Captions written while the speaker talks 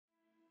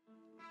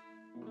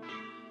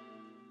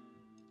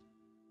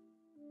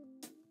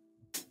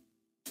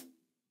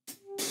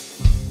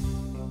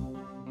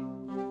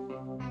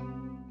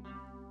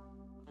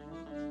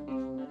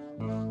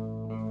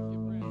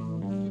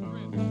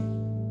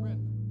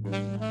No,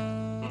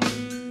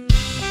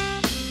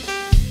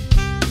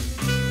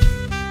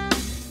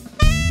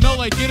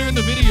 like, get her in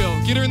the video.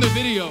 Get her in the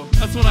video.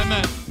 That's what I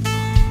meant.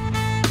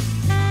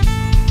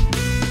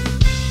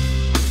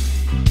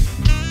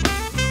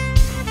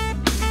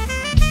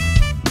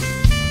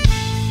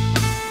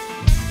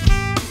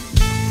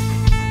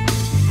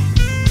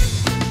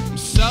 I'm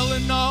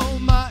selling all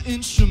my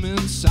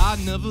instruments. I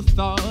never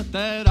thought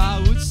that I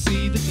would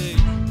see the day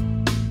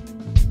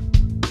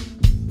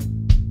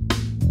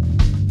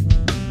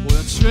where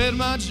I trade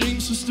my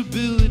dreams for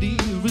stability,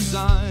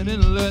 resign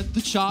and let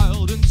the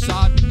child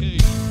inside decay.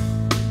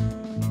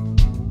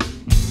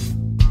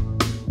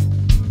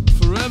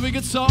 For every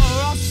guitar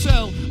I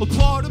sell, a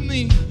part of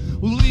me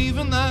will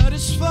even that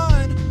is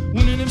fine.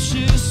 Winning if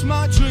shit's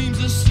my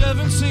dreams at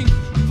 17.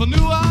 If I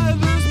knew I'd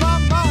lose my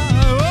mind.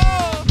 Oh!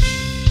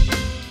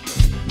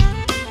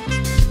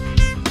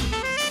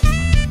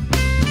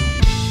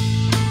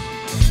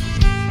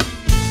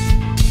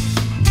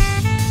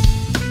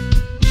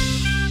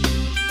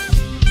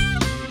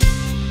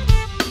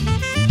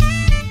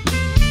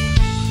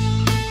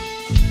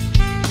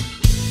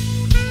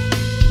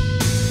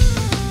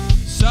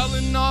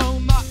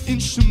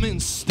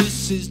 Instruments,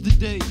 this is the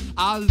day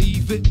I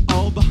leave it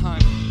all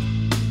behind.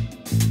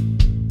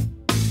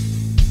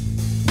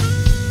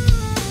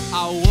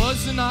 I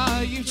was a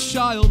naive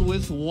child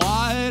with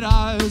wide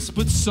eyes,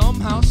 but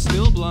somehow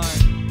still blind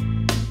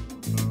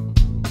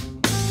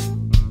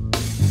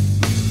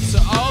to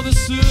all the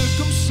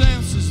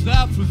circumstances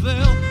that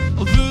prevail.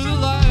 I'll do the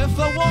life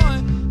I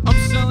want. I'm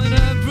selling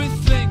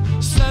everything,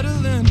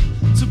 settling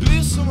to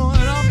be someone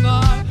I'm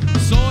not.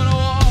 So when I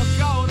walk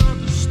out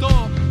of the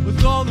store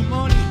with all the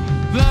money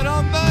that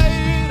I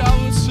made,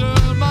 I would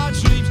turn my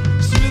dreams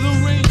to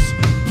smithereens,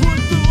 put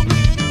them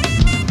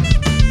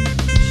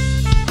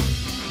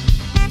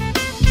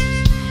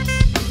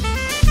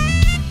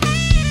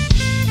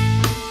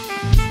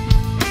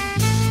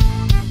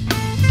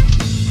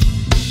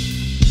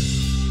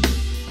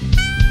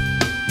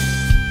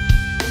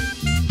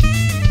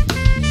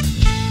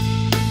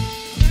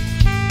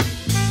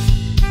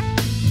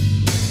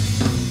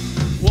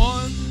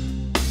One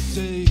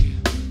day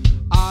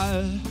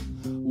I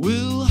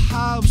will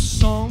have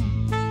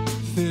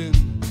something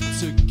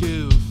to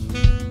give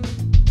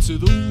to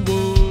the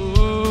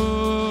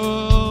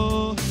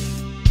world,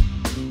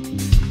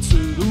 to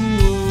the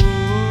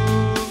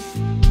world.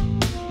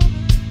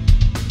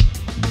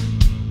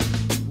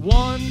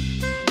 One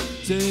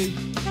day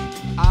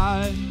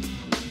I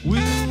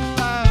will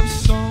have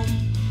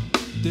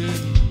something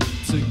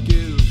to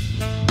give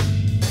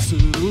to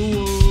the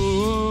world.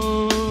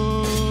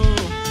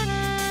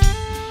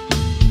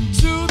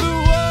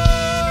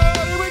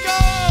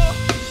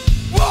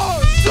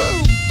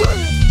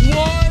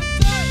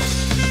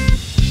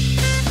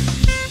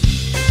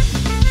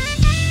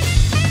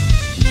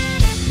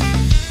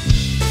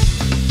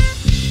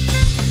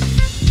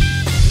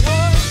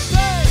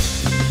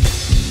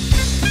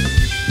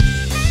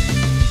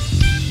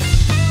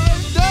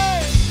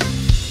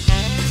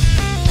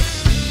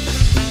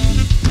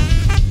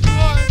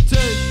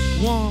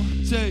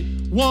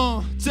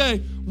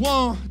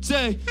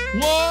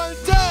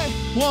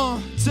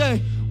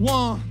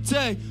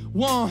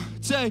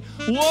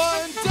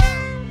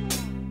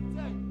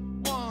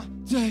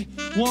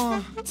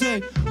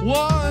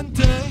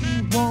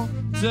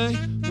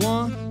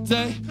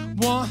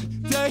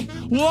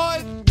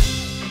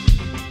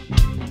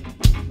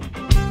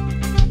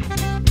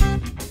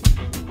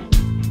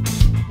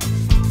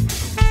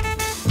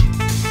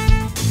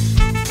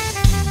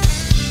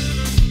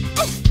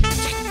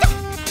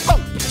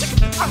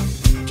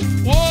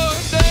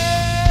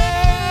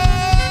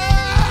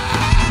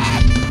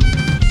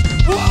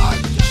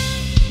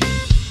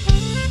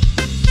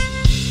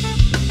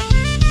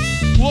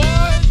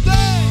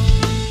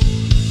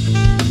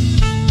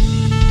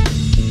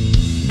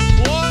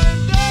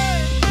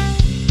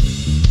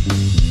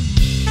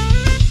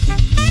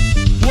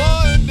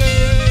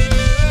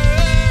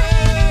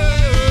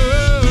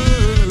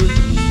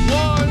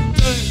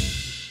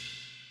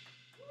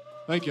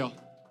 Thank y'all.